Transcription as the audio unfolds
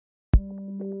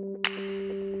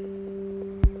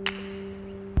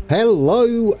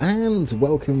Hello and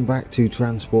welcome back to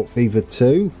Transport Fever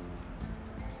 2.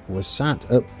 We're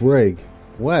sat at Brig,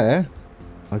 where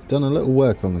I've done a little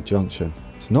work on the junction.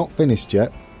 It's not finished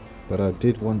yet, but I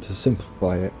did want to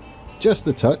simplify it just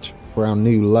a touch for our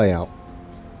new layout.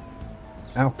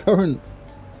 Our current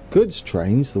goods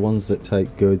trains, the ones that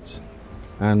take goods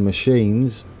and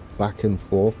machines back and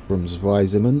forth from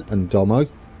Zweisimmen and Domo,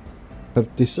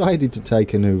 have decided to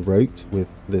take a new route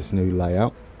with this new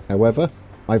layout. However,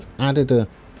 I've added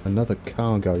another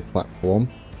cargo platform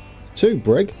to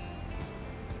Brig,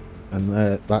 and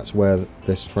that's where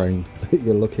this train that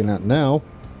you're looking at now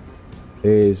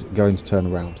is going to turn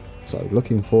around. So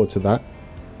looking forward to that.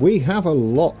 We have a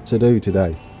lot to do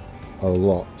today. A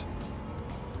lot.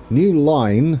 New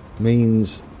line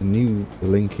means new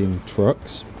linking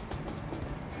trucks.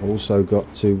 Also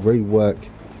got to rework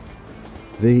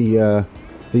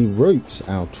the routes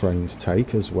our trains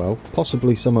take as well,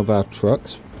 possibly some of our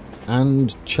trucks,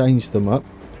 and change them up.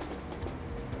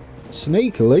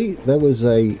 Sneakily, there was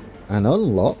an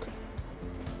unlock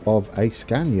of a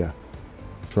Scania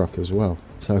truck as well,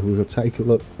 so we will take a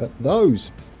look at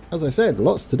those. As I said,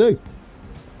 lots to do.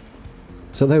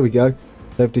 So there we go.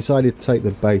 They've decided to take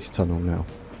the base tunnel now,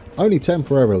 only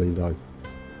temporarily though.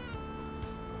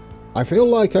 I feel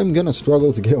like I'm gonna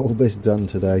struggle to get all this done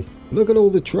today. Look at all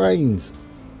the trains.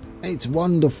 It's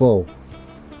wonderful.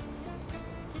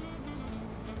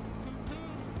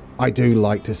 I do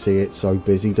like to see it so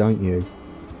busy, don't you?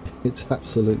 It's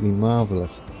absolutely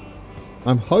marvellous.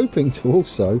 I'm hoping to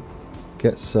also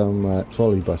get some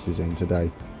trolley buses in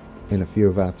today in a few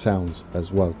of our towns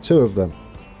as well. 2 of them,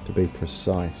 to be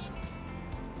precise.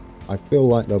 I feel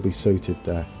like they'll be suited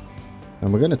there.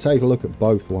 And we're going to take a look at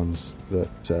both ones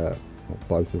that, well,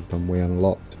 both of them we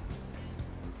unlocked.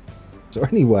 So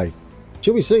anyway,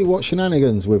 shall we see what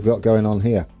shenanigans we've got going on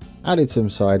here? Added some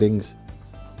sidings.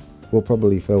 We'll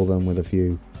probably fill them with a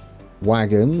few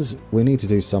wagons. We need to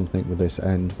do something with this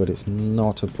end, but it's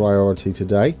not a priority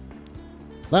today.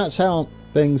 That's how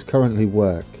things currently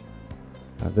work.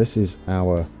 This is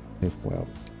our,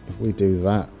 if we do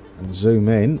that and zoom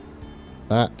in,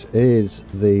 that is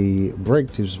the Brig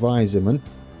to Zweisimmen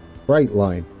freight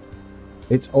line.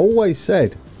 It's always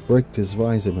said Brig to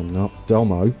Zweisimmen, not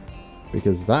Domo,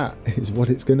 because that is what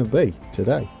it's going to be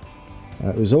today.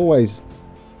 It was always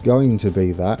going to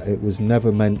be that. It was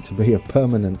never meant to be a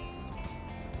permanent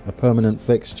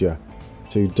fixture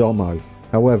to Domo.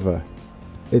 However,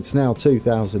 it's now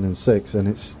 2006 and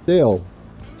it's still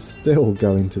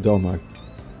going to Domo.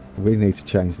 We need to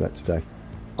change that today.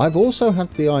 I've also had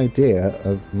the idea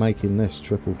of making this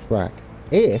triple track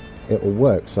if it will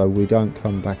work, so we don't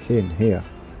come back in here,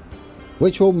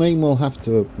 which will mean we'll have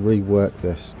to rework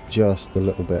this just a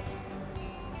little bit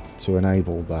to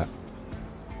enable that.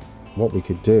 What we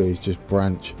could do is just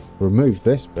remove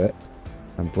this bit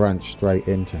and branch straight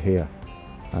into here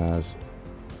as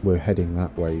we're heading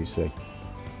that way, you see,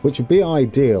 which would be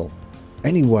ideal.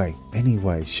 Anyway,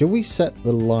 shall we set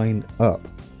the line up?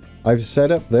 I've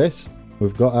set up this.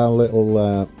 We've got our little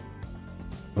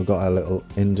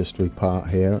industry part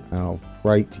here, our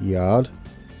freight yard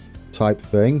type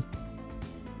thing.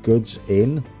 Goods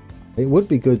in. It would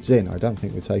be goods in. I don't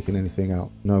think we're taking anything out.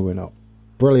 No, we're not.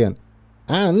 Brilliant.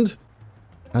 And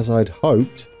as I'd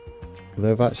hoped,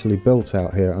 they've actually built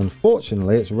out here.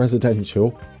 Unfortunately, it's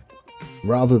residential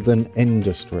rather than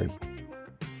industry,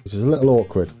 which is a little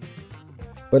awkward.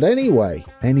 But anyway,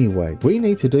 we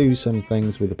need to do some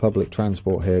things with the public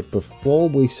transport here before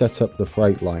we set up the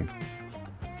freight line.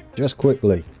 Just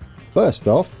quickly, first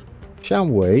off, shall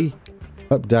we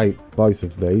update both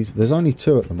of these? There's only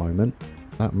 2 at the moment.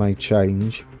 That may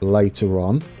change later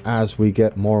on as we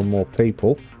get more and more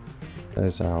people.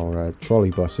 There's our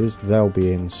trolley buses. They'll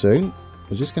be in soon.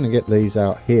 We're just going to get these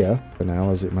out here for now,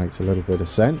 as it makes a little bit of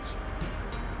sense.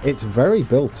 It's very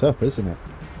built up, isn't it?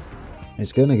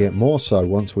 It's going to get more so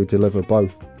once we deliver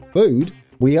both food.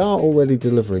 We are already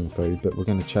delivering food, but we're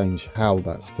going to change how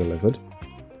that's delivered.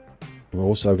 We're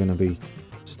also going to be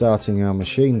starting our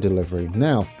machine delivery.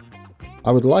 Now,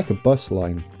 I would like a bus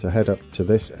line to head up to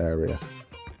this area.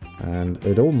 And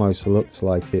it almost looks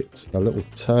like it's a little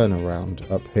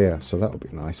turnaround up here, so that'll be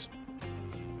nice.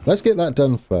 Let's get that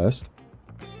done first.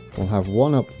 We'll have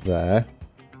one up there,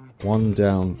 one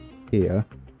down here.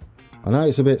 I know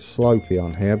it's a bit slopey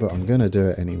on here, but I'm going to do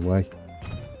it anyway.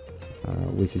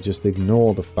 We could just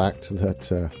ignore the fact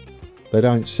that they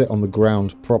don't sit on the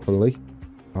ground properly.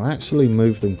 I'll actually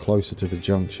move them closer to the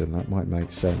junction. That might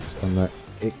make sense. And that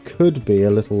it could be a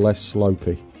little less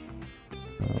slopey.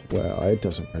 Well, it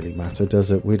doesn't really matter,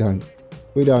 does it? We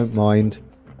don't mind.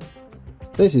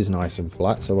 This is nice and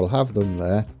flat, so we'll have them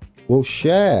there. we'll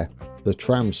share the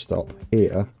tram stop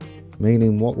here,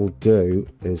 meaning what we'll do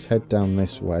is head down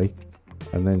this way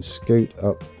and then scoot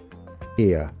up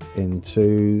here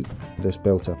into this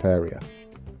built up area.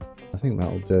 I think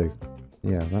that'll do.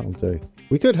 Yeah, that'll do.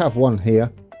 We could have one here.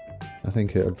 I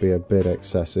think it would be a bit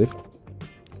excessive.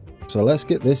 So let's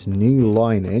get this new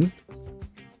line in.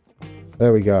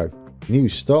 There we go. New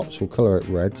stops. We'll colour it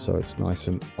red so it's nice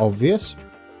and obvious.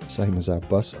 Same as our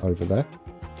bus over there.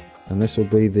 And this will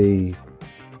be the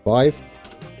 5.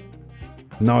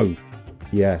 No.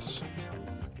 Yes.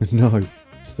 No.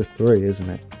 It's the 3, isn't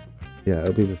it? Yeah,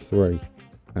 it'll be the 3.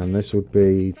 And this would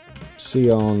be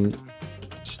Sion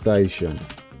Station.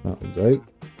 That'll do.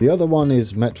 The other one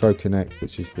is Metro Connect,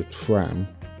 which is the tram.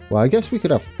 Well, I guess we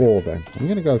could have 4 then. I'm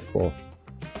going to go 4.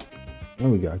 There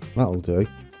we go. That'll do.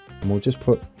 And we'll just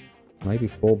put maybe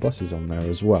 4 buses on there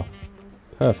as well.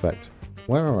 Perfect.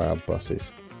 Where are our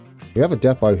buses? We have a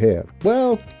depot here.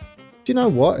 Well, do you know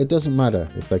what? It doesn't matter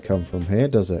if they come from here,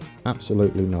 does it?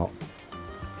 Absolutely not.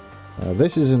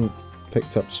 This isn't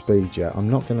picked up speed yet. I'm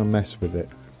not going to mess with it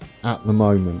at the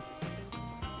moment.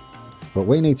 But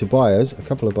we need to buy us a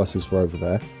couple of buses for over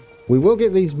there. We will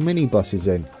get these mini buses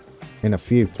in a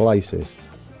few places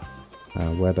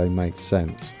where they make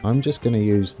sense. I'm just going to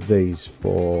use these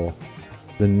for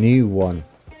the new one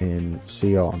in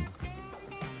Sion.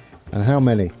 And how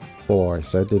many? 4 I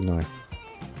said, didn't I?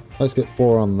 Let's get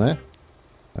 4 on there.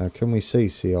 Can we see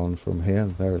Sion from here?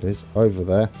 There it is, over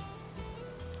there.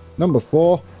 Number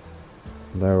 4.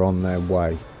 They're on their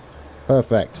way.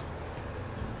 Perfect.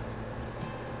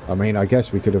 I mean, I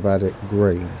guess we could have had it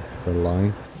green, the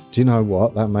line. Do you know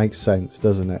what? That makes sense,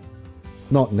 doesn't it?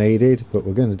 Not needed, but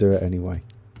we're going to do it anyway.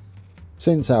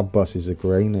 Since our buses are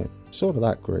green, it's sort of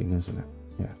that green, isn't it?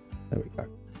 Yeah, there we go.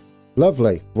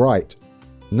 Lovely. Right.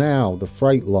 Now, the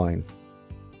freight line.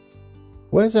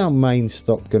 Where's our main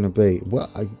stop going to be?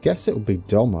 Well, I guess it'll be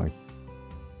Domo.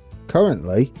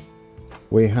 Currently,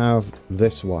 we have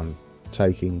this one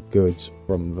taking goods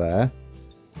from there.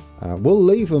 We'll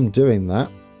leave them doing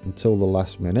that until the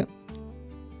last minute.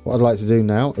 What I'd like to do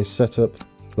now is set up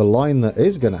the line that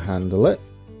is going to handle it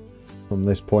from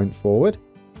this point forward.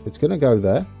 It's going to go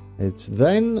there. It's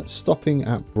then stopping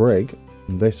at Brig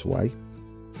this way.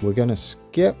 We're going to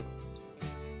skip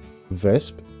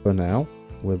Visp for now.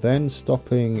 We're then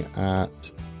stopping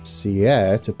at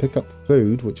Sierre to pick up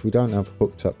food, which we don't have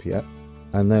hooked up yet.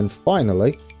 And then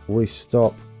finally, we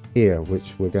stop here,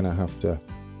 which we're going to have to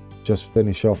just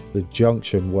finish off the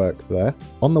junction work there.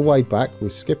 On the way back, we're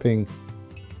skipping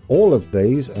all of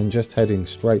these and just heading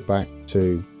straight back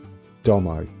to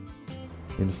Domo.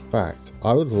 In fact,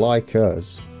 I would like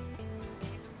us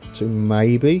to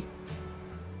maybe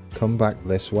come back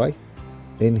this way,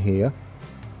 in here.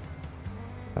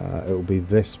 It will be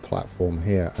this platform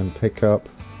here, and pick up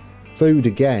food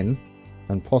again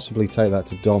and possibly take that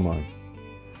to Domo.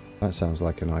 That sounds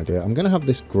like an idea. I'm going to have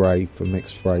this grey for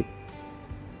mixed freight.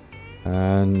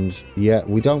 And yeah,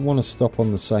 we don't want to stop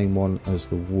on the same one as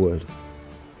the wood.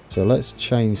 So let's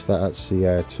change that at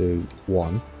Sierre to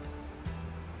 1.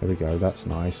 There we go, that's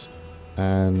nice.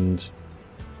 And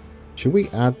should we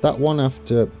add that one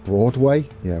after Broadway?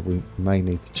 Yeah, we may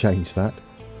need to change that.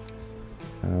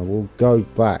 We'll go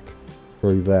back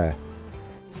through there.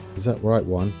 Is that the right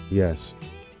one? Yes.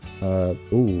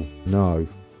 Ooh, no.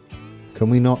 Can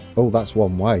we not? Oh, that's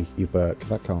one way, you Burke.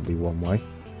 That can't be one way.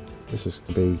 This is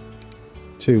to be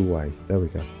 2-way. There we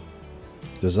go.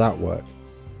 Does that work?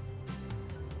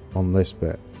 On this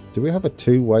bit. Do we have a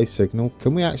 2-way signal?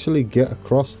 Can we actually get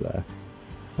across there?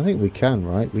 I think we can,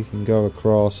 right? We can go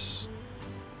across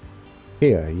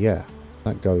here, yeah.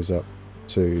 That goes up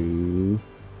to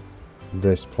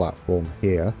this platform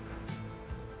here.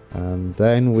 And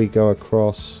then we go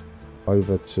across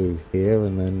over to here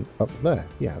and then up there.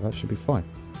 Yeah, that should be fine.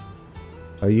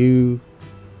 Are you...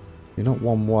 You're not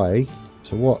one way.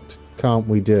 So what can't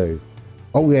we do?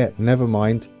 Oh yeah, never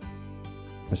mind.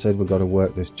 I said we've got to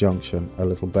work this junction a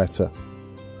little better.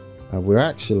 We're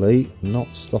actually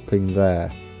not stopping there.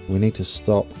 We need to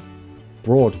stop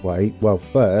Broadway. Well,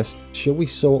 first, shall we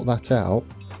sort that out?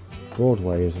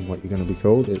 Broadway isn't what you're going to be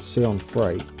called. It's Sion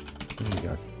Freight. There we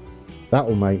go. That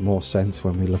will make more sense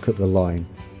when we look at the line.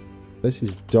 This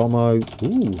is Domo.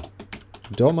 Ooh.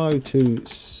 Domo to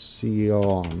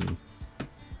Sion.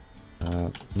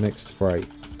 Mixed freight.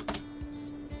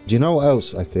 Do you know what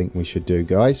else I think we should do,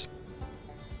 guys?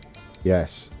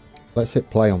 Yes. Let's hit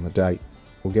play on the date.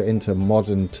 We'll get into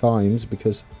modern times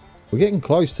because we're getting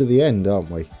close to the end, aren't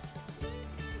we?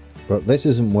 But this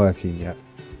isn't working yet.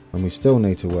 And we still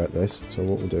need to work this. So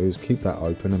what we'll do is keep that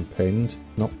open and pinned.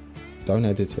 Don't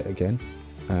edit it again.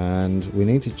 And we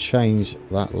need to change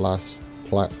that last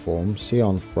platform.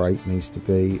 Sion freight needs to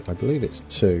be, I believe it's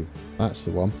 2. That's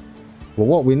the one. Well,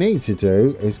 what we need to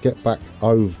do is get back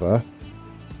over,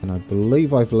 and I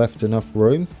believe I've left enough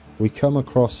room. We come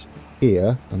across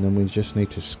here, and then we just need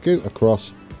to scoot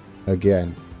across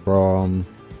again from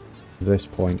this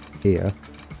point here,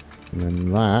 and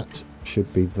then that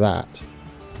should be that.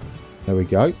 There we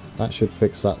go. That should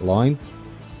fix that line.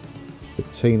 The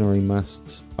catenary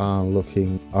masts are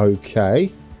looking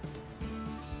okay.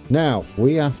 Now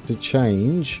we have to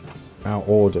change our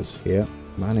orders here.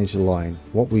 Manage line.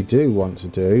 What we do want to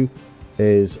do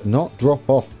is not drop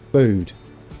off food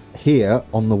here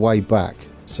on the way back.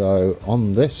 So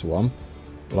on this one,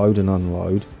 load and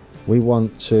unload, we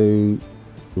want to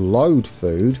load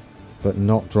food but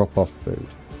not drop off food.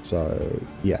 So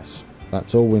yes,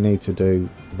 that's all we need to do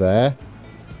there.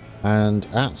 And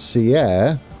at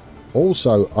Sierre,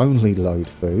 also only load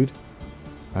food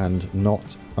and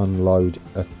not unload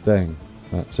a thing.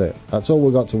 That's it. That's all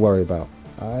we've got to worry about.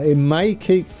 It may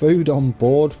keep food on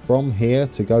board from here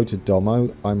to go to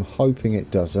Domo. I'm hoping it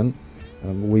doesn't.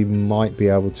 We might be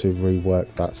able to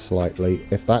rework that slightly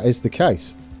if that is the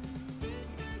case.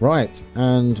 Right,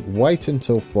 and wait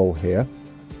until full here.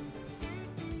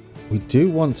 We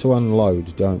do want to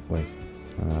unload, don't we?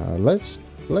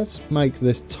 Let's make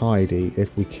this tidy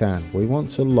if we can. We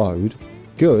want to load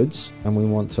goods and we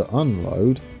want to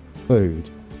unload food.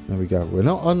 There we go. We're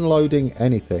not unloading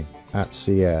anything at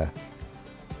Sierre.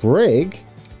 Brig,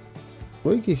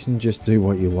 you can just do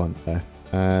what you want there.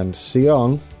 And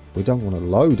Sion, we don't want to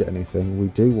load anything. We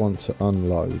do want to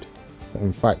unload.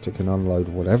 In fact, it can unload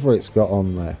whatever it's got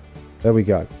on there. There we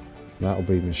go. That'll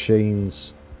be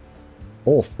machines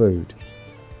or food.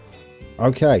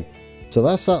 Okay, so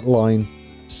that's that line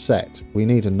set. We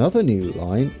need another new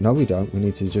line. No, we don't. We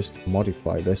need to just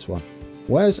modify this one.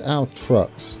 Where's our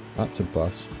trucks? That's a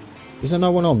bus. Is there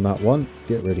no one on that one?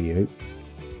 Get rid of you.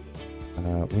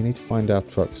 We need to find our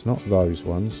trucks, not those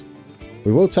ones.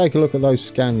 We will take a look at those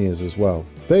Scanias as well.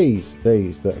 These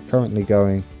that are currently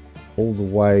going all the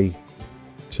way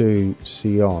to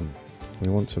Sion.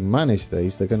 We want to manage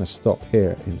these. They're going to stop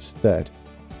here instead.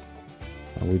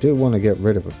 And we do want to get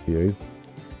rid of a few.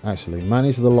 Actually,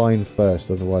 manage the line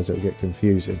first, otherwise it'll get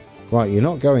confusing. Right, you're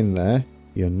not going there.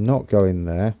 You're not going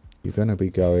there. You're going to be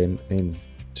going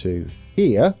into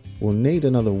here. We'll need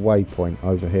another waypoint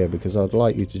over here because I'd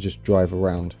like you to just drive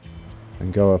around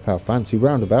and go up our fancy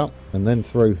roundabout and then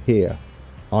through here,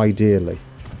 ideally.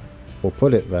 We'll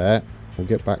put it there. We'll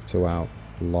get back to our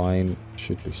line.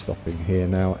 Should be stopping here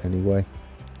now anyway.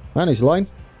 Manage line.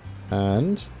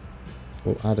 And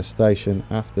we'll add a station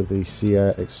after the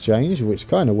Sierre exchange, which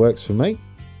kind of works for me.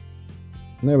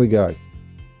 And there we go.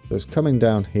 So it's coming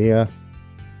down here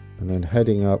and then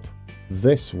heading up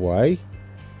this way.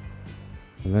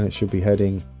 And then it should be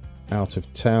heading out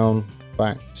of town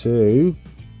back to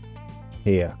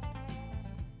here.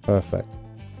 Perfect.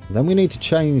 And then we need to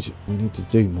change. We need to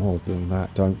do more than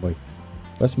that, don't we?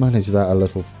 Let's manage that a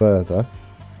little further.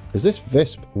 Is this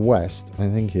Visp West? I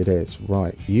think it is.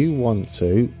 Right. You want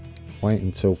to wait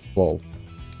until full.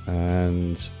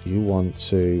 And you want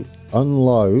to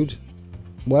unload.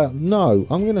 Well, no.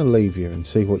 I'm going to leave you and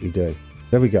see what you do.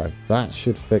 There we go. That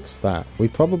should fix that. We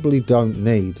probably don't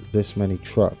need this many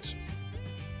trucks.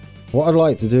 What I'd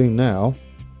like to do now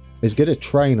is get a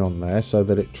train on there so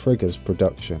that it triggers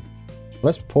production.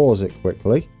 Let's pause it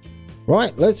quickly.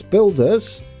 Right, let's build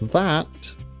us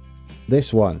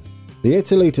this one. The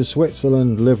Italy to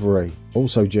Switzerland livery.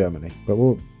 Also Germany. But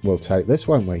we'll take this,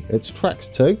 won't we? It's tracks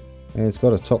 2. And it's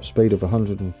got a top speed of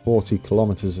 140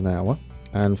 kilometers an hour.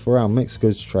 And for our mixed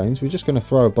goods trains, we're just going to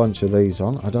throw a bunch of these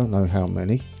on. I don't know how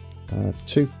many.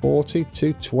 240,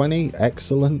 220,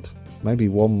 excellent. Maybe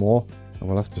one more. And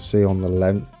we'll have to see on the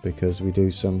length because we do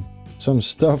some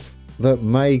stuff that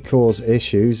may cause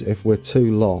issues if we're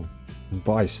too long. And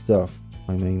by stuff,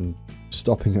 I mean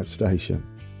stopping at station.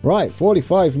 Right,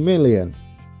 45 million.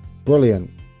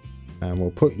 Brilliant. And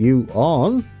we'll put you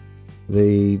on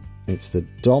it's the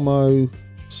Domo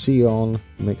Sion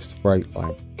mixed freight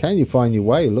line. Can you find your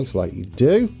way? It looks like you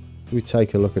do. We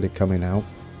take a look at it coming out.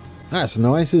 That's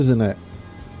nice, isn't it?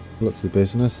 Looks the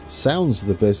business. Sounds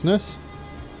the business.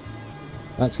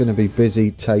 That's going to be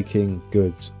busy taking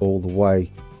goods all the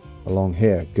way along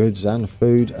here. Goods and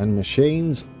food and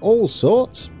machines, all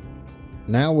sorts.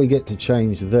 Now we get to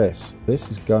change this. This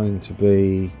is going to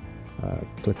be,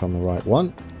 click on the right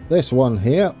one. This one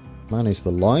here, manage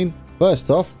the line. First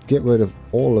off, get rid of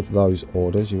all of those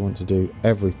orders. You want to do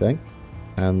everything.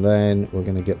 And then we're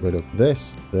going to get rid of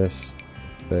this,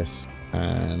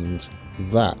 and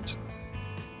that.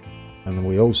 And then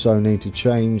we also need to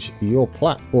change your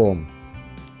platform.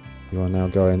 You are now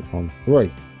going on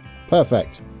 3.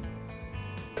 Perfect.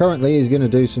 Currently he's going to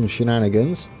do some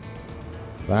shenanigans.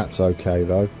 That's okay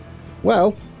though.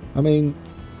 Well, I mean,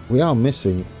 we are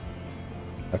missing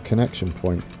a connection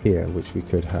point here, which we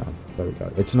could have. There we go.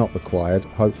 It's not required.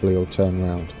 Hopefully it'll turn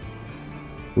around.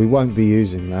 We won't be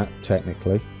using that,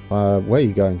 technically. Where are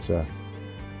you going, sir?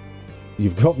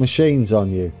 You've got machines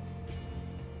on you.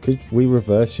 Could we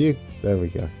reverse you? There we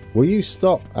go. Will you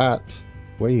stop at...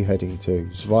 Where are you heading to?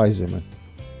 Zweisimmen.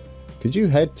 Could you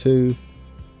head to...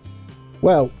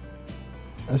 Well,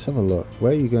 let's have a look.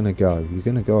 Where are you going to go? You're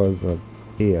going to go over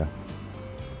here.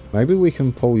 Maybe we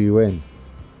can pull you in.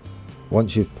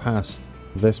 Once you've passed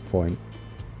this point,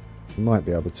 you might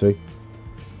be able to.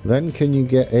 Then can you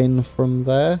get in from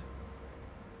there?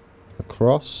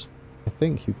 Across? I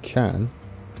think you can.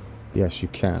 Yes, you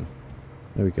can.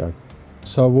 There we go.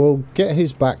 So we'll get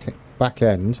his back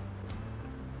end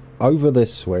over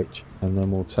this switch, and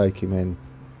then we'll take him in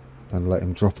and let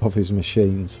him drop off his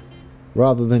machines.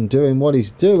 Rather than doing what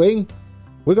he's doing,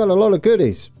 we got a lot of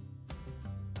goodies.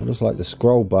 It looks like the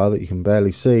scroll bar that you can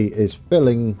barely see is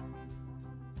filling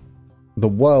the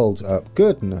world up.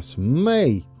 Goodness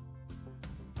me.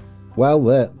 Well,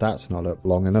 that's not up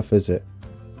long enough, is it?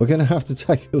 We're going to have to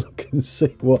take a look and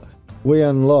see what we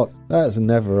unlocked. That's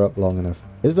never up long enough.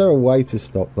 Is there a way to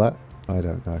stop that? I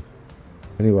don't know.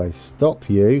 Anyway, stop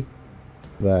you.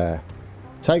 There.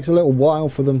 Takes a little while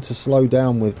for them to slow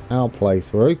down with our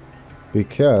playthrough,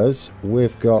 because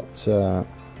we've got the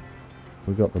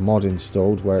mod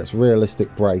installed where it's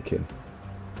realistic braking.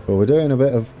 But we're doing a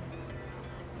bit of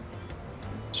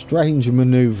strange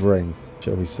manoeuvring,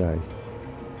 shall we say.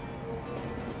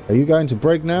 Are you going to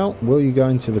brig now? Will you go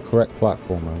into the correct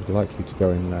platform? I would like you to go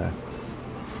in there.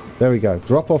 There we go.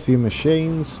 Drop off your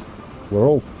machines. We're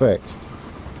all fixed.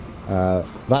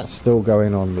 That's still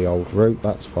going on the old route.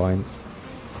 That's fine.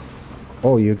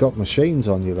 Oh, you got machines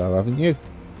on you though, haven't you?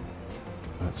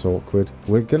 That's awkward.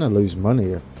 We're going to lose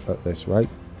money at this rate.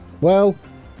 Well,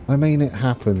 I mean, it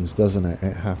happens, doesn't it?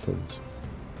 It happens.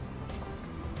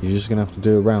 You're just going to have to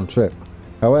do a round trip.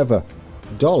 However,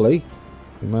 Dolly,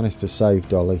 we managed to save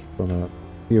Dolly from a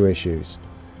few issues.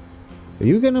 Are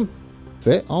you going to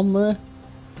fit on there?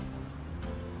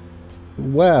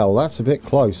 Well, that's a bit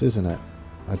close, isn't it?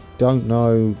 I don't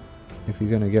know if you're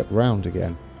going to get round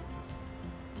again.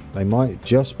 They might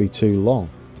just be too long.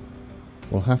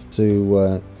 We'll have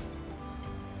to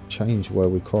change where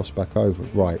we cross back over.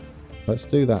 Right, let's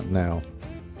do that now.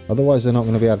 Otherwise they're not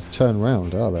going to be able to turn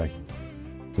around, are they?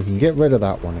 We can get rid of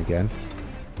that one again.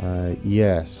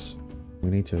 Yes, we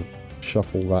need to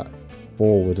shuffle that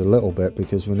forward a little bit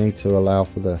because we need to allow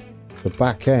for the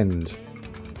back end.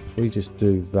 If we just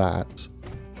do that,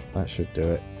 that should do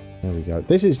it. There we go.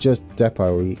 This is just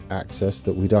depot access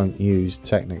that we don't use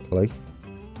technically.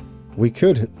 We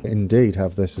could indeed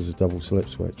have this as a double slip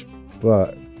switch,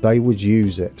 but they would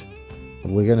use it.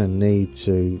 We're going to need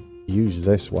to use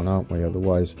this one, aren't we?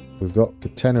 Otherwise, we've got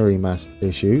catenary mast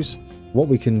issues. What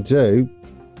we can do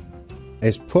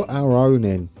is put our own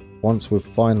in once we've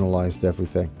finalised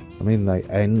everything. I mean, they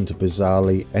end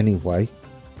bizarrely anyway.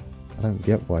 I don't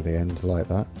get why they end like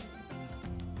that.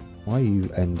 Why are you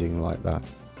ending like that?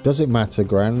 Does it matter,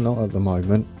 Gran? Not at the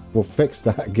moment. We'll fix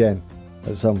that again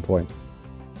at some point.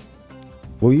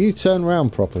 Will you turn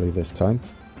around properly this time?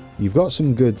 You've got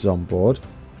some goods on board.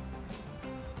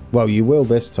 Well, you will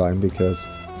this time because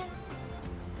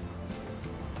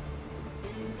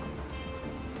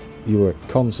you were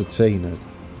concertina.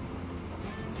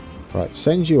 Right,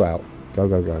 send you out. Go,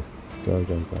 go, go. Go,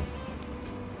 go, go.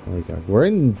 There we go. We're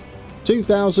in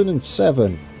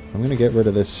 2007. I'm going to get rid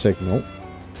of this signal.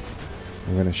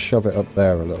 I'm going to shove it up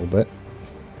there a little bit.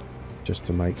 Just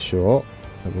to make sure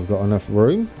that we've got enough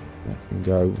room. That can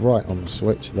go right on the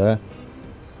switch there.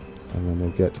 And then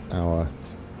we'll get our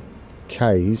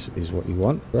K's is what you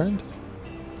want, Grand.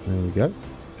 There we go.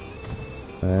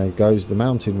 There goes the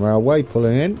mountain railway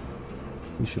pulling in.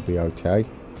 We should be okay.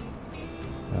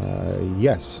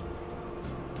 Yes.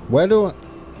 Where do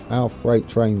our freight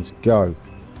trains go?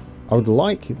 I would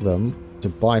like them to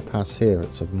bypass here.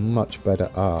 It's a much better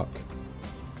arc.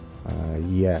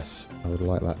 Yes, I would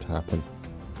like that to happen.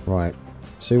 Right,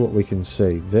 see what we can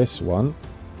see. This one,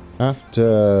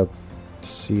 after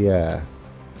Sierre,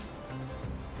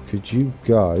 could you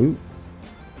go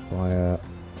via,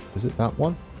 is it that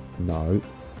one? No,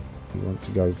 you want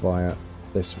to go via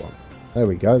this one. There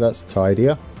we go, that's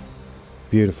tidier.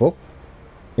 Beautiful.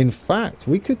 In fact,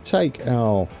 we could take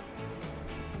our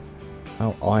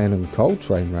iron and coal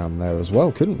train round there as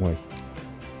well, couldn't we?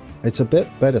 It's a bit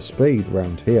better speed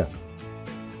round here.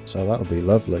 So that would be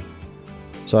lovely.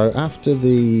 So after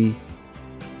the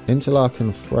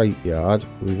Interlaken freight yard,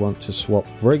 we want to swap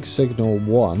brig signal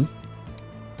 1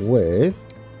 with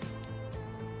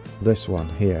this one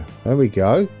here. There we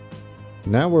go.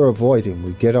 Now we're avoiding,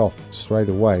 we get off straight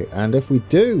away. And if we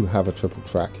do have a triple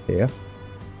track here,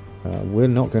 we're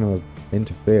not going to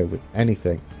interfere with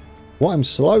anything. What I'm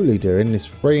slowly doing is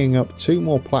freeing up 2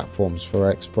 more platforms for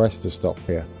Express to stop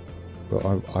here. But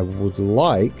I would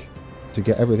like to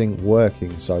get everything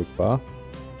working so far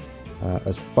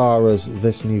as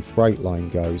this new freight line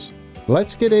goes.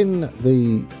 Let's get in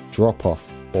the drop-off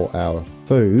for our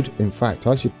food. In fact,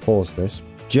 I should pause this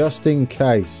just in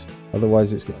case.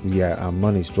 Otherwise, our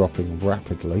money's dropping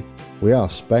rapidly. We are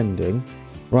spending.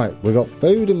 Right, we've got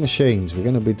food and machines. We're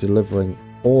going to be delivering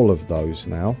all of those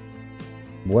now.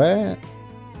 Where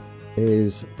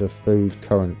is the food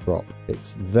current drop?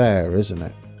 It's there, isn't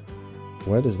it?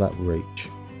 Where does that reach?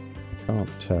 I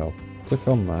can't tell. Click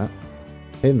on that.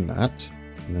 Pin that.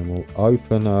 And then we'll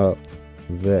open up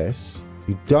this.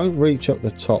 You don't reach up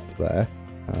the top there.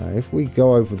 If we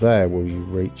go over there, will you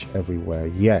reach everywhere?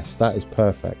 Yes, that is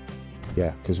perfect.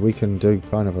 Yeah, because we can do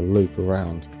kind of a loop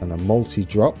around and a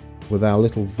multi-drop with our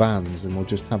little vans, and we'll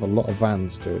just have a lot of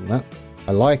vans doing that.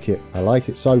 I like it. I like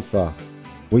it so far.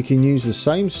 We can use the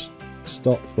same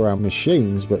stop for our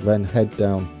machines, but then head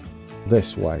down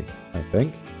this way, I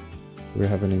think. Do we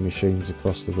have any machines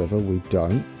across the river? We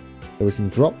don't. So we can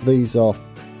drop these off.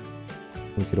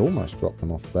 We could almost drop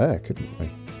them off there, couldn't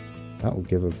we? That will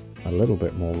give a little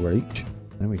bit more reach.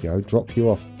 There we go. Drop you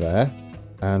off there.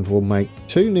 And we'll make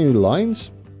 2 new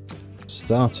lines,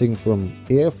 starting from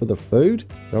here for the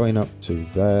food, going up to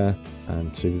there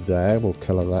and to there. We'll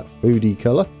colour that foodie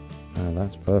colour.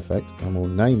 That's perfect. And we'll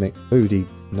name it foodie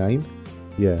name.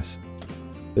 Yes.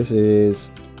 This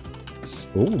is...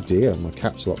 Oh dear, my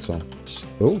caps lock's on.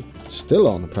 Oh, still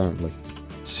on apparently.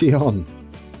 Sion.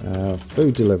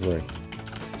 Food delivery.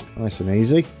 Nice and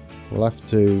easy. We'll have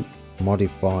to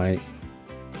modify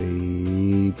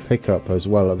the pickup as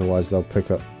well, otherwise they'll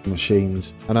pick up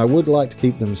machines, and I would like to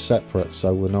keep them separate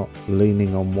so we're not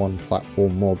leaning on one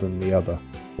platform more than the other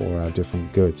for our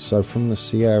different goods. So from the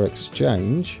Sierra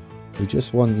Exchange, we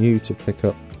just want you to pick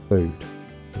up food.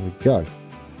 There we go.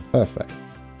 Perfect.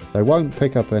 They won't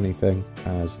pick up anything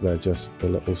as they're just the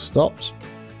little stops.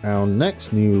 Our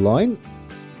next new line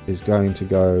is going to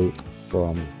go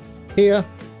from here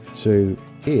to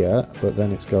here, but then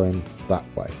it's going that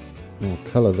way. We'll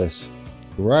colour this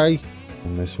grey,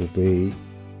 and this will be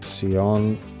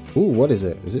Sion. Ooh, what is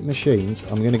it? Is it machines?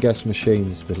 I'm going to guess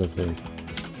machines delivery.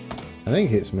 I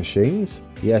think it's machines.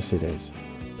 Yes, it is.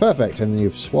 Perfect, and then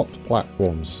you've swapped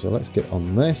platforms. So let's get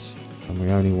on this, and we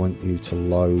only want you to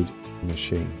load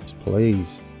machines,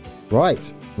 please.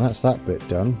 Right, that's that bit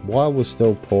done. While we're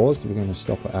still paused, we're going to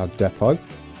stop at our depot,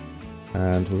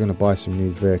 and we're going to buy some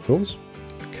new vehicles.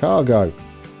 Cargo.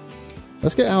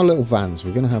 Let's get our little vans.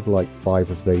 We're going to have like 5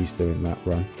 of these doing that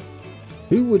run.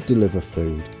 Who would deliver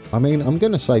food? I mean, I'm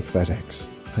going to say FedEx.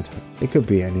 It could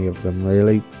be any of them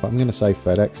really, but I'm going to say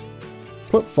FedEx.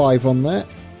 Put 5 on there,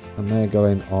 and they're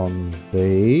going on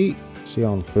the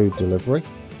Sion food delivery.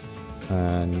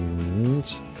 And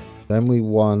then we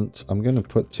want, I'm going to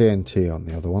put TNT on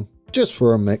the other one, just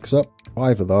for a mix-up.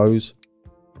 5 of those.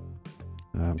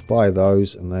 Buy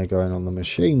those, and they're going on the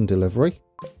machine delivery.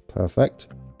 Perfect.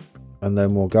 And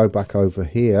then we'll go back over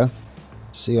here,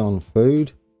 Sion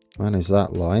food, manage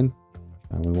that line,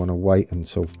 and we want to wait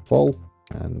until full.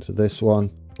 And this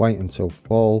one, wait until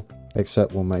full,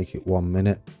 except we'll make it 1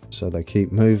 minute so they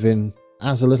keep moving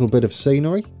as a little bit of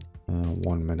scenery.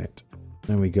 1 minute.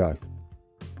 There we go.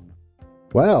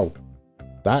 Well,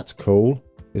 that's cool.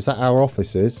 Is that our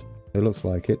offices? It looks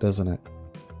like it, doesn't it?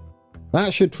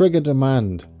 That should trigger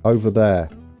demand over there.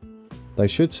 They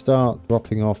should start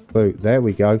dropping off food. There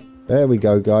we go. There we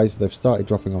go, guys. They've started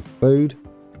dropping off food.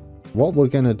 What we're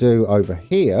going to do over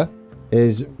here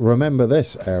is remember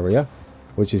this area,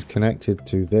 which is connected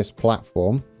to this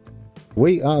platform.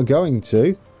 We are going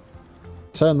to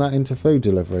turn that into food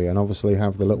delivery and obviously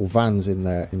have the little vans in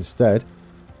there instead.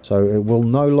 So it will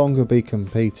no longer be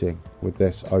competing with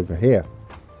this over here,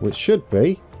 which should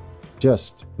be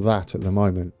just that at the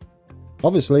moment.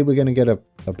 Obviously, we're going to get a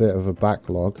bit of a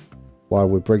backlog while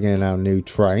we're bringing in our new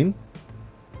train.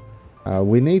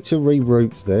 We need to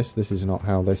reroute this. This is not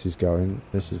how this is going.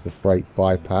 This is the freight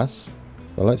bypass.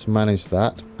 So let's manage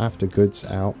that. After goods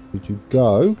out, would you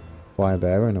go by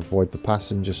there and avoid the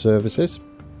passenger services?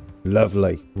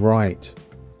 Lovely. Right.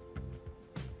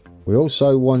 We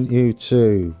also want you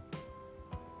to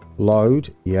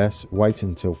load. Yes. Wait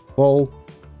until full.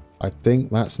 I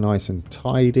think that's nice and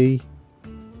tidy.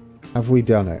 Have we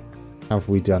done it? Have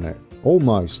we done it?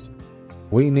 Almost.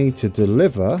 We need to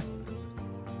deliver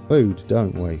food,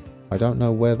 don't we? I don't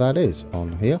know where that is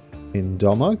on here in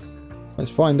Domo.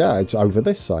 Let's find out. It's over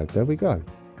this side. There we go.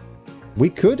 We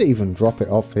could even drop it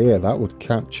off here. That would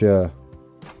capture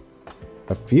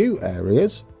a few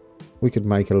areas. We could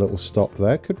make a little stop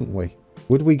there, couldn't we?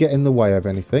 Would we get in the way of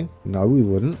anything? No, we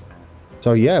wouldn't.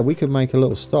 So yeah, we could make a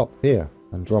little stop here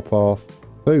and drop off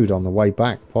food on the way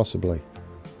back, possibly.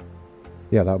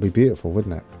 Yeah, that would be beautiful,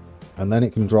 wouldn't it? And then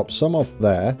it can drop some off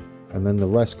there, and then the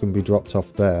rest can be dropped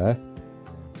off there.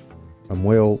 And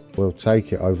we'll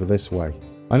take it over this way.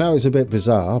 I know it's a bit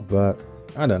bizarre, but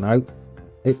I don't know.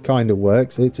 It kind of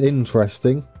works. It's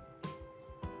interesting.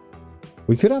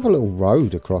 We could have a little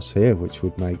road across here, which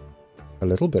would make a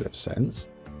little bit of sense.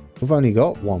 We've only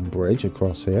got one bridge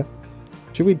across here.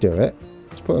 Should we do it?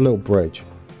 Let's put a little bridge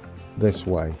this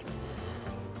way,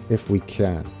 if we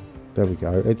can. There we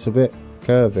go. It's a bit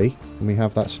curvy, and we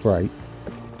have that straight,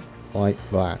 like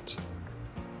that.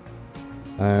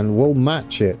 And we'll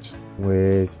match it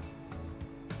with...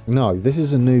 No, this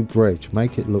is a new bridge.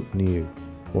 Make it look new.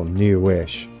 Or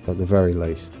newish, at the very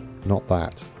least. Not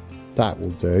that. That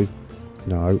will do.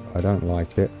 No, I don't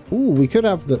like it. Ooh, we could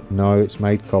have the... No, it's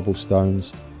made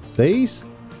cobblestones. These?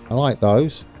 I like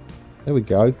those. There we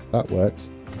go. That works.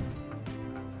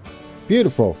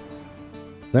 Beautiful.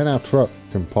 Then our truck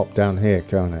can pop down here,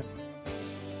 can't it?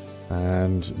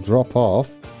 And drop off.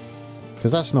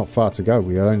 Because that's not far to go.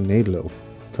 We only need a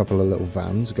couple of little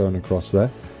vans going across there.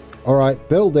 Alright,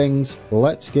 buildings.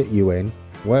 Let's get you in.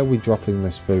 Where are we dropping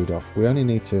this food off? We only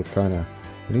need to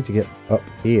we need to get up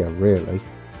here, really.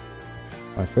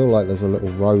 I feel like there's a little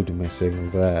road missing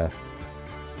there.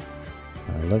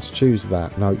 Let's choose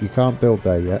that. No, you can't build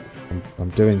there yet. I'm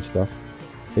doing stuff.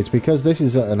 It's because this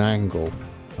is at an angle.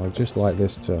 I would just like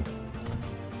this to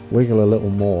wiggle a little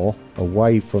more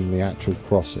away from the actual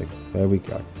crossing. There we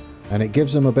go. And it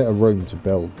gives them a bit of room to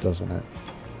build, doesn't it?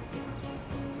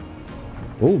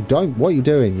 Oh, don't... What are you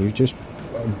doing? You just...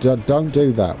 don't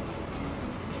do that.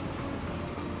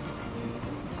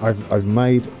 I've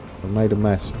made a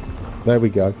mess. There we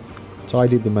go.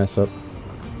 Tidied the mess up.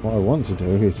 What I want to do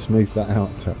is smooth that out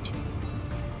a touch.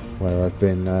 Where I've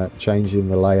been changing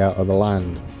the layout of the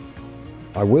land.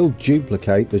 I will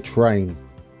duplicate the train.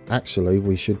 Actually,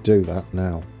 we should do that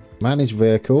now. Manage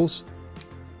vehicles.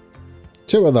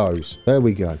 2 of those. There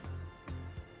we go.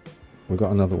 We've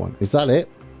got another one. Is that it?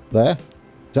 There?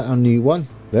 Is that our new one?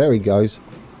 There he goes.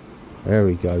 There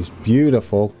he goes.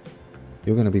 Beautiful.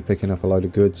 You're going to be picking up a load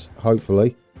of goods,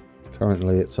 hopefully.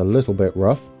 Currently, it's a little bit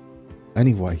rough.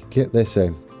 Anyway, get this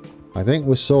in. I think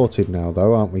we're sorted now,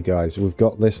 though, aren't we, guys? We've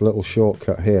got this little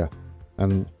shortcut here.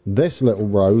 And this little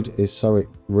road is so it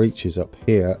reaches up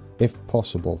here, if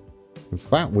possible. In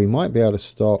fact, we might be able to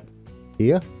stop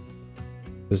here.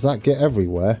 Does that get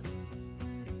everywhere?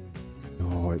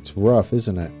 Oh, it's rough,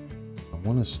 isn't it? I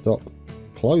want to stop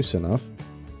close enough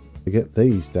to get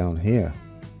these down here.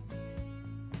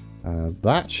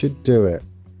 That should do it.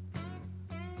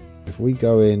 If we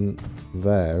go in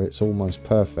there, it's almost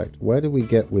perfect. Where do we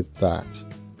get with that?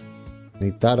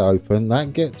 Need that open.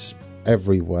 That gets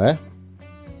everywhere.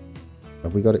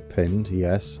 Have we got it pinned?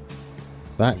 Yes.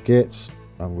 That gets...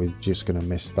 And we're just going to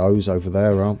miss those over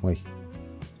there, aren't we?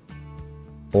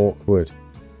 Awkward.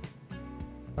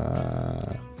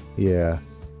 Yeah.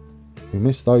 We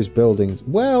missed those buildings.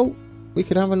 Well, we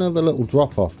could have another little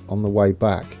drop-off on the way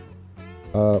back.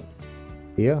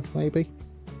 Here, maybe?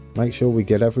 Make sure we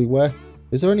get everywhere.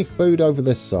 Is there any food over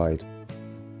this side?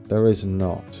 There is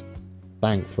not.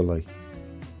 Thankfully.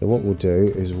 So what we'll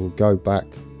do is we'll go back...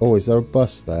 Oh, is there a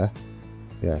bus there?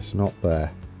 Yes, not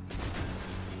there.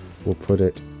 We'll put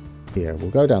it here.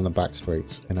 We'll go down the back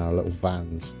streets in our little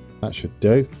vans. That should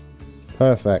do.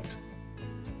 Perfect.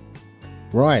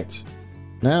 Right.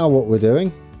 Now what we're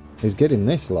doing is getting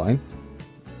this line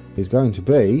is going to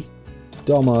be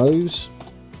Domo's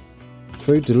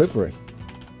food delivery.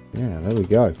 Yeah, there we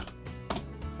go.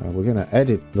 We're going to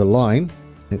edit the line.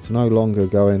 It's no longer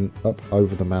going up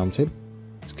over the mountain.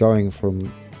 It's going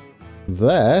from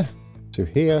there to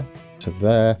here to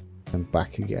there and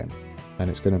back again. And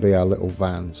it's going to be our little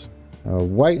vans.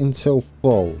 Wait until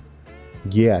full.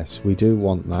 Yes, we do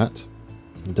want that.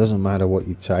 It doesn't matter what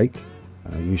you take.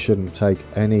 You shouldn't take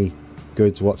any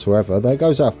goods whatsoever. There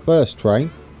goes our first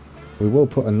train. We will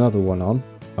put another one on.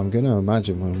 I'm going to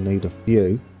imagine we'll need a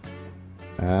few.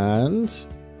 And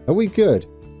are we good?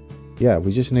 Yeah,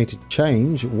 we just need to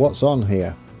change what's on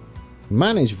here.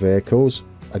 Manage vehicles.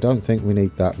 I don't think we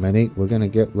need that many. We're going to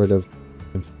get rid of...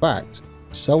 In fact,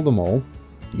 sell them all.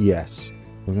 Yes.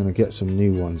 We're going to get some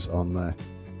new ones on there.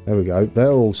 There we go.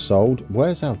 They're all sold.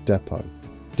 Where's our depot?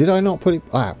 Did I not put it?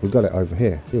 Ah, we got it over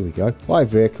here. Here we go. 5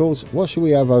 vehicles. What should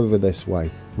we have over this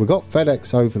way? We got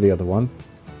FedEx over the other one.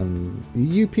 And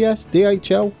UPS?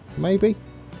 DHL? Maybe?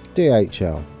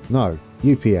 DHL. No.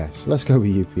 UPS. Let's go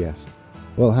with UPS.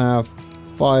 We'll have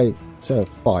 5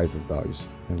 of those.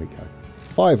 There we go.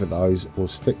 5 of those. We'll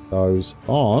stick those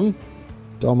on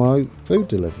Domo food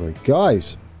delivery.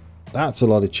 Guys, that's a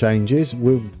lot of changes.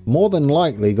 We've more than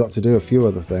likely got to do a few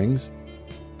other things.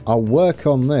 I'll work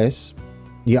on this.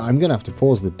 Yeah, I'm going to have to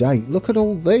pause the date. Look at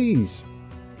all these.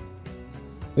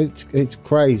 It's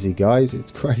crazy, guys.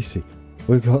 It's crazy.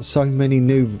 We've got so many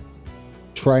new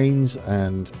trains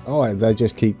and... oh, they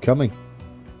just keep coming.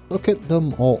 Look at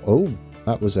them all. Oh,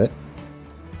 that was it.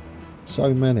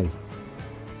 So many.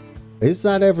 Is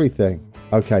that everything?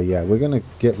 Okay, yeah, we're going to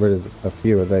get rid of a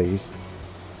few of these,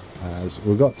 as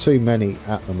we've got too many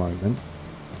at the moment,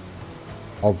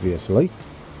 obviously.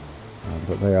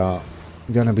 But they are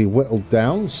going to be whittled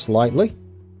down slightly.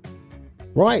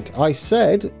 Right, I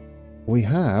said we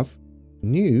have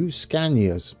new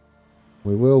Scanias.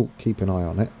 We will keep an eye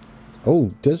on it. Oh,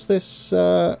 does this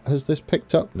has this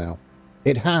picked up now?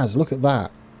 It has. Look at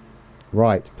that.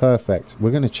 Right, perfect.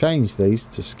 We're going to change these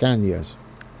to Scanias,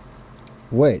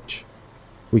 which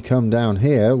we come down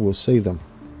here, we'll see them.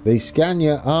 The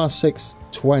Scania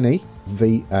R620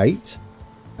 V8,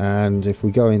 and if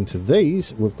we go into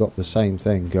these, we've got the same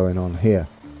thing going on here.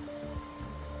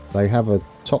 They have a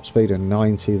top speed of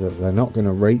 90 that they're not going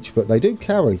to reach, but they do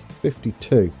carry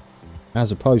 52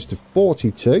 as opposed to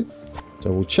 42.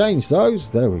 So we'll change those.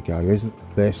 There we go. Isn't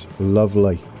this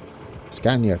lovely?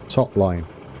 Scania top line.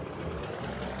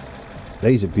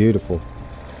 These are beautiful.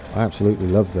 I absolutely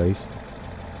love these.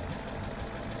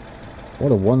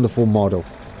 What a wonderful model.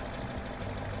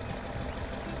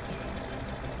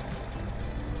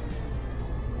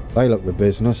 They look the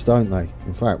business, don't they?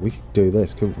 In fact, we could do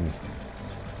this, couldn't we?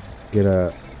 Get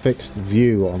a fixed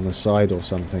view on the side or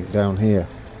something down here.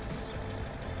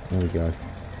 There we go.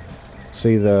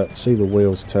 See the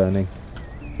wheels turning.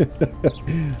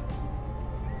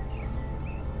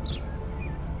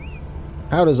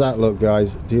 How does that look,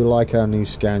 guys? Do you like our new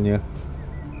Scania?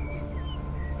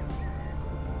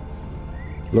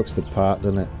 Looks the part,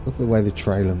 doesn't it? Look at the way the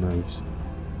trailer moves.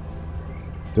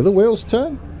 Do the wheels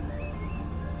turn?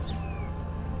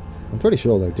 I'm pretty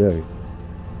sure they do.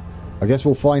 I guess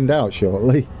we'll find out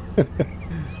shortly.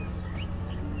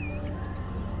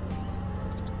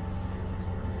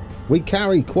 We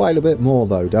carry quite a bit more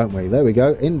though, don't we? There we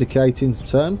go. Indicating to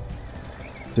turn.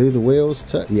 Do the wheels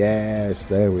turn? Yes,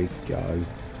 there we go.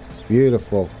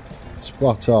 Beautiful.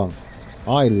 Spot on.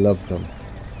 I love them.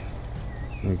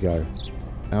 There we go.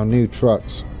 Our new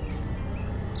trucks.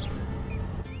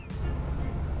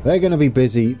 They're going to be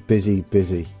busy, busy,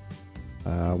 busy.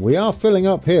 We are filling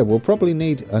up here. We'll probably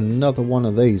need another one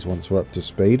of these once we're up to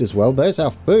speed as well. There's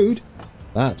our food.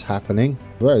 That's happening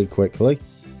very quickly.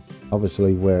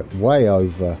 Obviously, we're way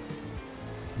over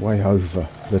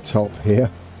the top here.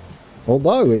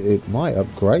 Although it might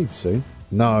upgrade soon.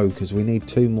 No, because we need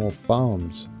 2 more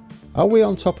farms. Are we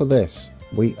on top of this?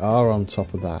 We are on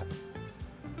top of that.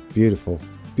 Beautiful.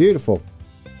 Beautiful.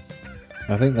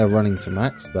 I think they're running to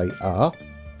max. They are.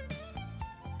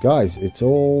 Guys, it's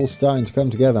all starting to come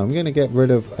together. I'm going to get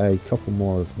rid of a couple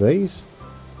more of these.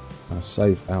 I'll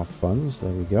save our funds.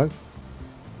 There we go.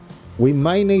 We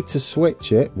may need to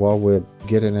switch it while we're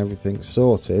getting everything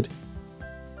sorted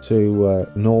to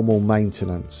normal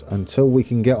maintenance until we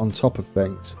can get on top of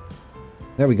things.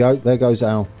 There we go. There goes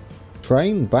our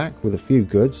train back with a few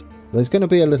goods. There's going to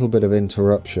be a little bit of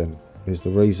interruption is the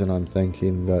reason I'm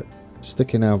thinking that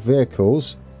sticking our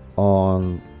vehicles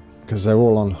on, because they're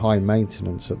all on high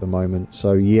maintenance at the moment.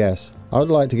 So yes, I would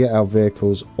like to get our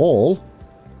vehicles, all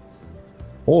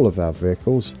of our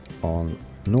vehicles on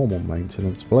normal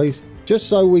maintenance, please. Just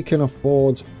so we can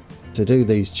afford to do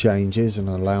these changes and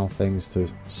allow things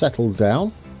to settle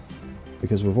down.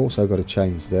 Because we've also got to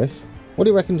change this. What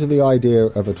do you reckon to the idea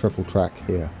of a triple track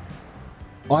here?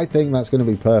 I think that's going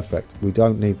to be perfect. We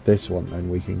don't need this one then.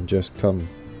 We can just come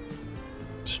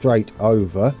straight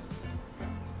over.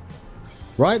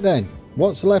 Right then,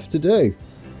 what's left to do?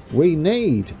 We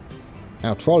need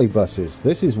our trolley buses.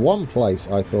 This is one place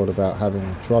I thought about having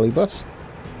a trolley bus.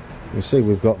 You see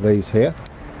we've got these here.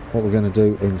 What we're going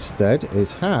to do instead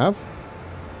is have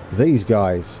these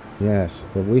guys. Yes,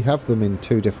 but we have them in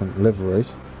 2 different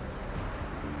liveries.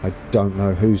 I don't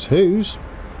know who's,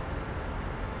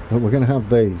 but we're going to have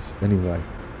these anyway.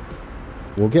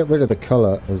 We'll get rid of the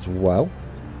colour as well,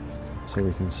 so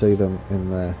we can see them in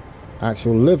their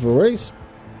actual liveries.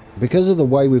 Because of the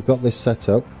way we've got this set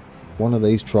up, one of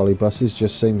these trolley buses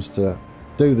just seems to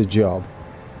do the job.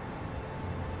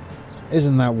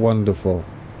 Isn't that wonderful?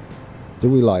 Do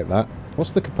we like that?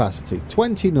 What's the capacity?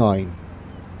 29.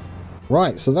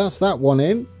 Right, so that's that one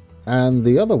in. And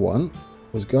the other one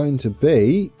was going to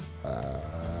be...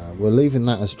 we're leaving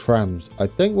that as trams. I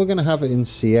think we're going to have it in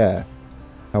Sierre.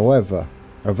 However,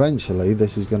 eventually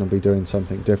this is going to be doing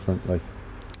something differently.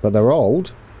 But they're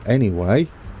old anyway.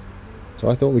 So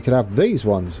I thought we could have these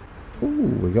ones.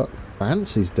 Ooh, we got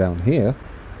fancies down here.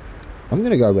 I'm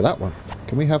going to go with that one.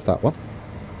 Can we have that one?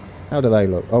 How do they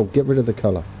look? Oh, get rid of the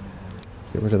colour.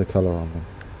 Get rid of the colour on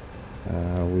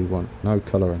them. We want no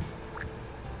colouring.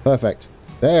 Perfect.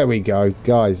 There we go.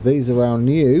 Guys, these are our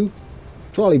new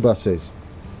trolley buses.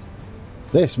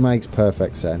 This makes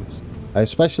perfect sense.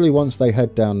 Especially once they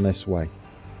head down this way.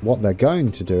 What they're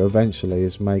going to do eventually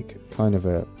is make kind of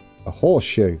a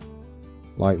horseshoe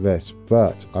like this.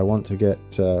 But I want to get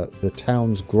the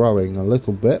towns growing a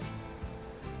little bit.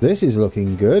 This is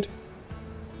looking good.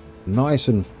 Nice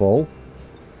and full.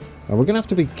 And we're going to have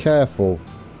to be careful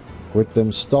with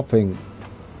them stopping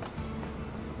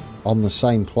on the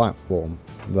same platform,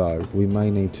 though. We may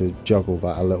need to juggle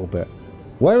that a little bit.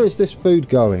 Where is this food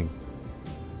going?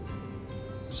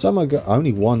 Some are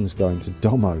only one's going to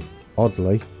Domo,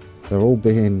 oddly. They're all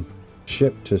being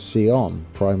shipped to Sion,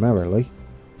 primarily.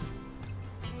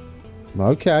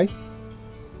 Okay.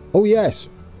 Oh, yes.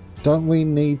 Don't we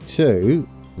need to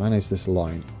manage this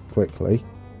line quickly?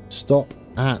 Stop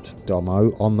at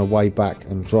Domo on the way back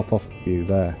and drop off a few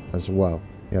there as well.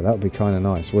 Yeah, that would be kind of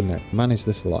nice, wouldn't it? Manage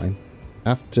this line.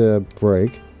 After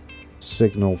Brig,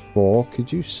 signal 4.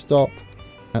 Could you stop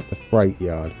at the freight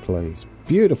yard, please?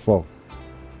 Beautiful.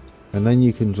 And then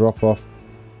you can drop off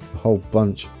a whole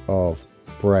bunch of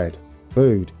bread,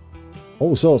 food,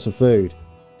 all sorts of food.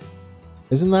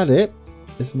 Isn't that it?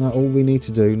 Isn't that all we need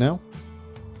to do now?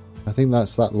 I think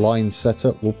that's that line set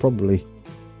up. We'll probably...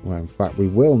 Well, in fact, we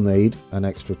will need an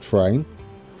extra train.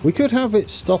 We could have it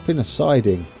stop in a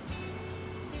siding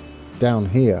down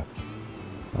here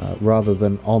rather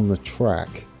than on the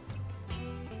track.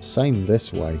 Same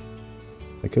this way.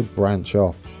 They could branch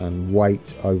off and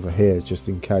wait over here just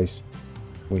in case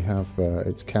we have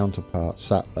its counterpart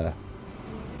sat there.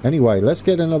 Anyway, let's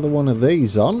get another one of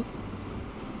these on.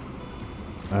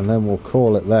 And then we'll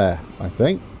call it there, I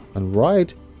think. And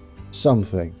ride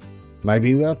something.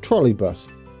 Maybe a trolley bus.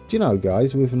 Do you know,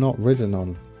 guys, we've not ridden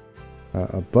on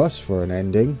a bus for an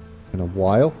ending in a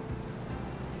while.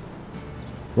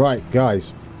 Right,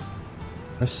 guys.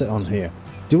 Let's sit on here.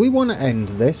 Do we want to end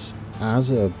this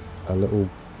as a little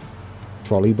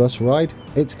trolley bus ride?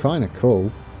 It's kind of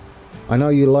cool. I know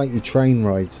you like your train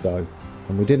rides, though.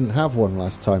 And we didn't have one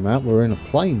last time out. We were in a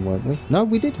plane, weren't we? No,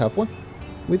 we did have one.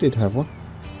 We did have one.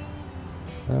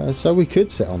 So we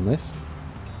could sit on this.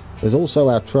 There's also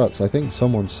our trucks. I think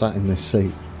someone sat in this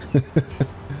seat.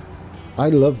 I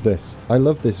love this. I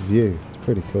love this view. It's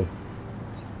pretty cool.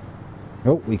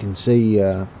 Oh, we can see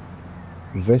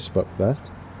Visp up there.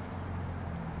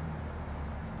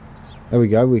 There we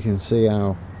go. We can see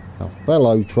our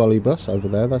fellow trolley bus over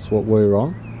there. That's what we're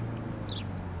on.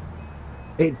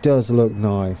 It does look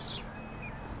nice.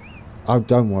 Oh,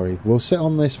 don't worry. We'll sit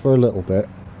on this for a little bit.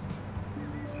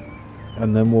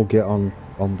 And then we'll get on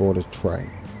board a train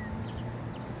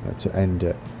to end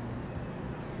it.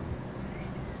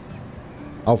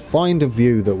 I'll find a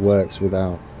view that works with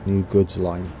our new goods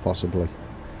line, possibly.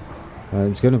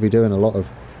 It's going to be doing a lot of...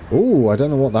 Ooh, I don't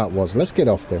know what that was. Let's get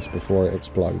off this before it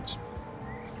explodes.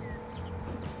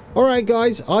 Alright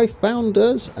guys, I found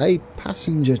us a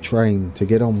passenger train to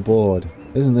get on board.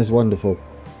 Isn't this wonderful?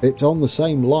 It's on the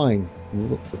same line,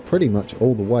 pretty much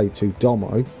all the way to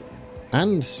Domo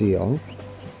and Sion,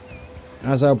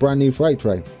 as our brand new freight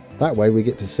train. That way we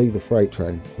get to see the freight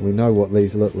train. We know what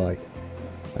these look like.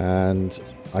 And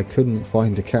I couldn't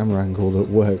find a camera angle that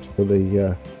worked for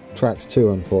the tracks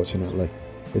 2, unfortunately.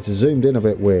 It's zoomed in a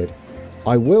bit weird.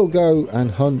 I will go and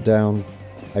hunt down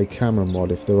a camera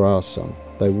mod if there are some.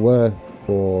 They were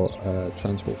for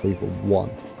Transport People 1.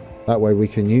 That way we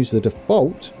can use the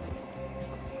default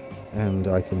and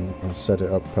I can set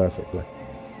it up perfectly.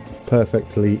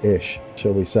 Perfectly-ish,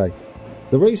 shall we say.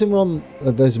 The reason we're on...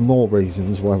 there's more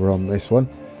reasons why we're on this one.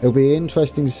 It'll be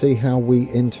interesting to see how we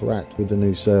interact with the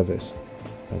new service.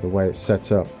 The way it's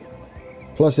set up.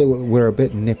 Plus we're a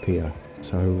bit nippier,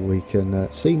 so we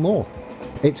can see more.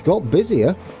 It's got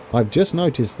busier. I've just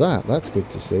noticed that. That's good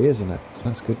to see, isn't it?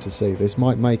 That's good to see. This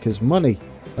might make us money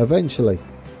eventually.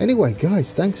 Anyway,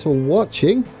 guys, thanks for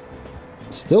watching.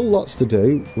 Still lots to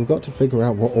do. We've got to figure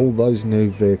out what all those new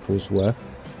vehicles were.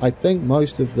 I think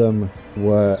most of them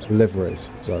were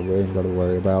liveries, so we ain't got to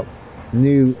worry about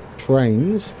new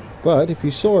trains, but if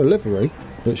you saw a livery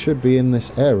that should be in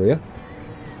this area,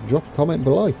 drop a comment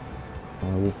below.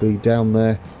 I will be down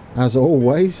there as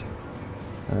always,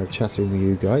 chatting with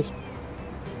you guys.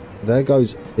 There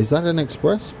goes, is that an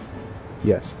express?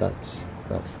 Yes, that's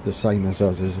the same as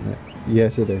us, isn't it?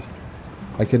 Yes, it is.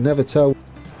 I can never tell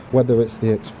whether it's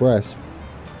the express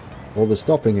or the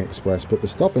stopping express, but the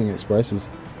stopping express is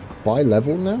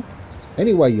bi-level now.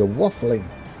 Anyway, you're waffling.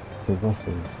 You're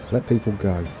waffling. Let people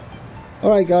go.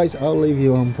 Alright guys, I'll leave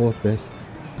you on board this.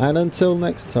 And until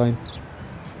next time,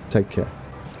 take care.